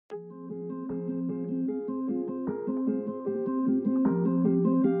Drama.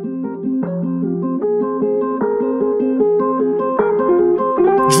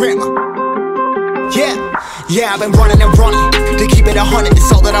 Yeah, I've been running and running to keep it 100,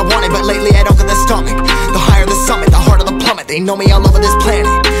 it's all that I wanted. But lately I don't get the stomach. The higher the summit, the harder the plummet. They know me all over this planet.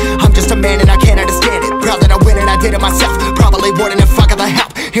 I'm just a man and I can't understand it. Proud that I win and I did it myself. Probably wouldn't if I got the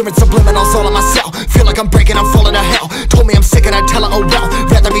help. Hearing subliminals all on myself. Feel like I'm breaking, I'm falling to hell. Told me I'm sick and I tell her, oh well.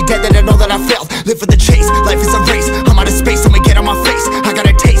 Rather be dead than to know that I failed. Live for the chase, life is a race. I'm out of space, I'ma get on my face. I got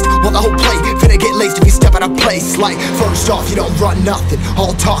a taste, well the whole play finna get laced if you step out of place. Like, first off, you don't run nothing.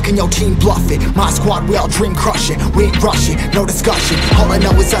 All talking, your team bluffing. My squad, we all dream crushing. We ain't rushing, no discussion. All I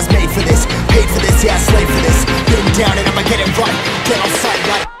know is us made for this. Paid for this, yeah, slave for this. Been down and I'ma get it right. Get on sight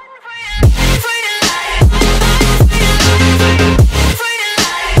like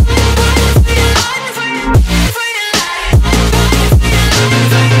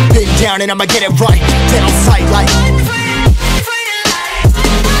down and I'ma get it right. Dead on sight like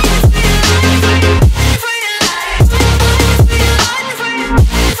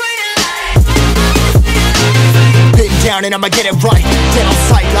been down and I'ma get it right. Dead on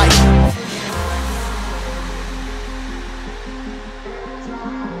sight like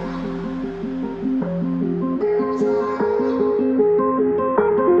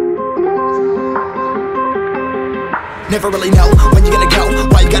never really know when you gonna go.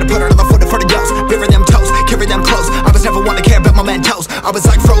 Why you gotta put another foot in front of yours? Bury them toes, carry them close. I was never one to care about my mentos. I was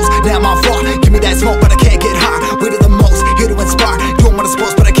like froze, now I'm on floor. Give me that smoke, but I can't get high. We do the most, here to inspire. Doing what I'm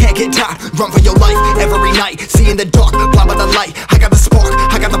supposed, but I can't get tired. Run for your life, every night. See in the dark, blind by the light. I got the spark,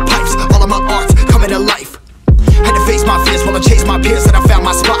 I got the pipes. All of my arts coming to life. Had to face my fears while I chased my peers, and I found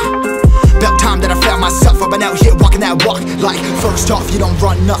my spot. About time that I found myself. I've been out here walking that walk. Like, first off, you don't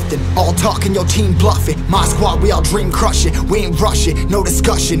run nothing. All talking, your team bluffing. My squad, we all dream crushing. We ain't rushing, no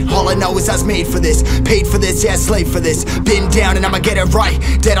discussion. All I know is I was made for this. Paid for this, yeah, slave for this. Been down and I'ma get it right.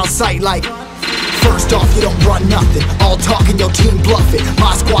 Dead on sight like first off, you don't run nothing. All talking, your team bluffing.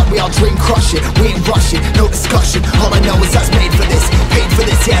 My squad, we all dream crushing. We ain't rushing, no discussion. All I know is I was made for this. Paid for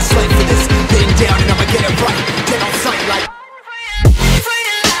this, yeah, slave for this. Been down and I'ma get it right. Dead on sight like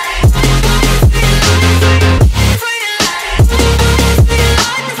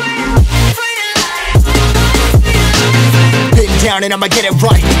down and I'ma get it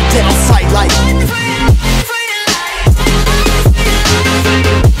right. Dead on sight like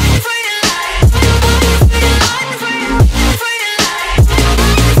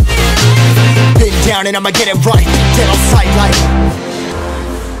been down and I'ma get it right. Dead on sight like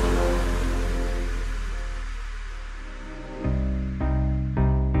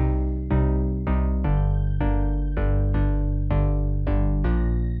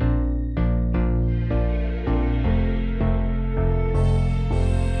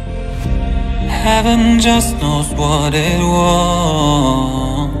Heaven just knows what it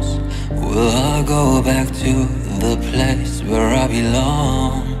wants. Will I go back to the place where I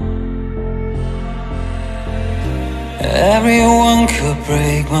belong? Everyone could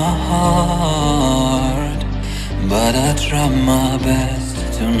break my heart, but I try my best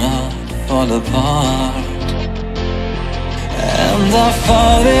to not fall apart. And I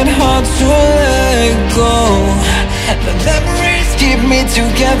find it hard to let go. The memories keep me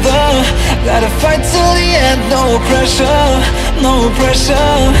together. Gotta fight till the end, no pressure, no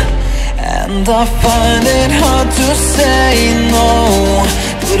pressure. And I find it hard to say no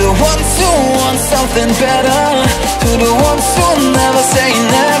to the ones who want something better, to the ones who never say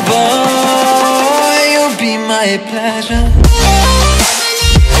never. You'll be my pleasure.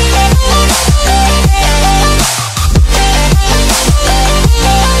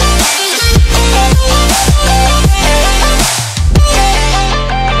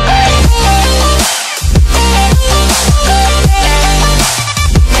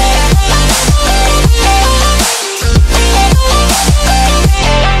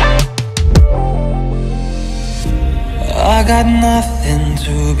 I got nothing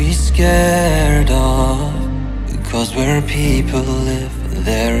to be scared of, because where people live,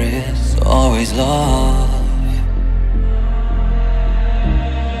 there is always love.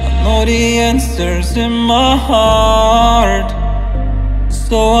 I know the answers in my heart,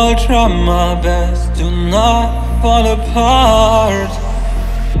 so I'll try my best to not fall apart.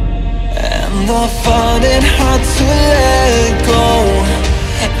 And I find it hard to let go.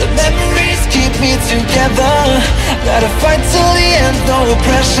 The memories keep me together. Gotta fight till the end, no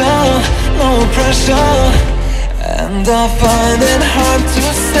pressure, no pressure. And I find it hard to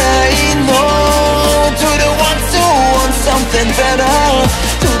say no to the ones who want something better,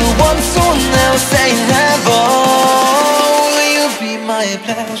 to the ones who never say never. Will you be my my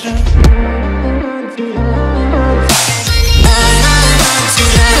pleasure.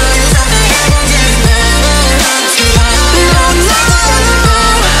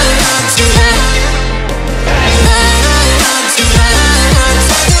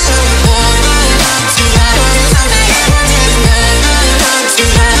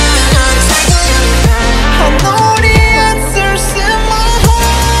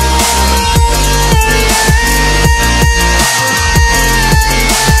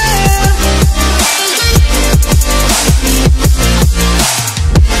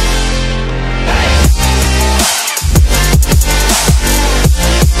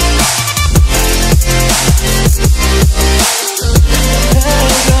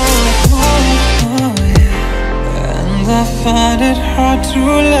 I find it hard to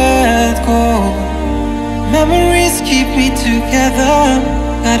let go. Memories keep me together.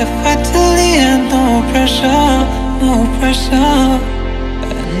 Gotta fight till the end, no pressure, no pressure.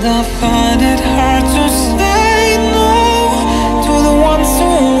 And I find it hard to say no to the ones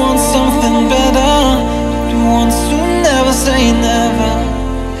who want something better, to the ones who never say never.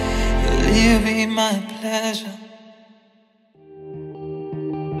 You'll be my pleasure.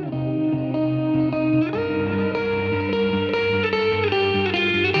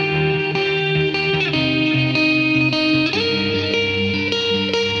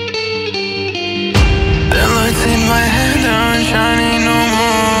 In my head aren't shining no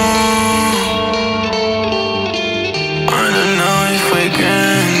more. I don't know if we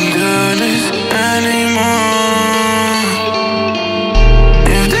can do this anymore.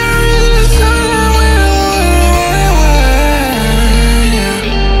 If there is a time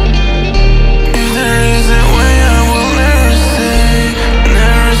if there is a way I will never stay,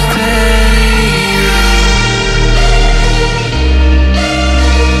 never stay.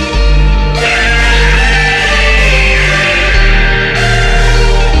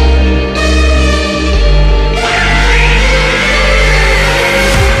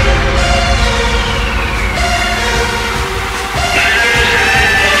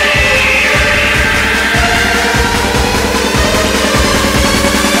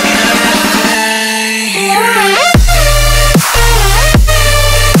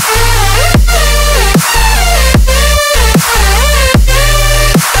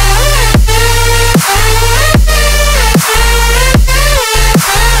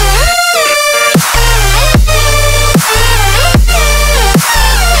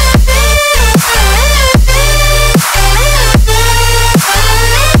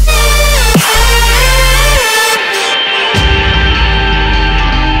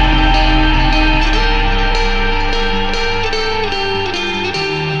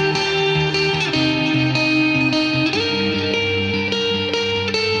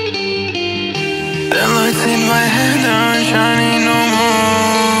 The lights in my head aren't shining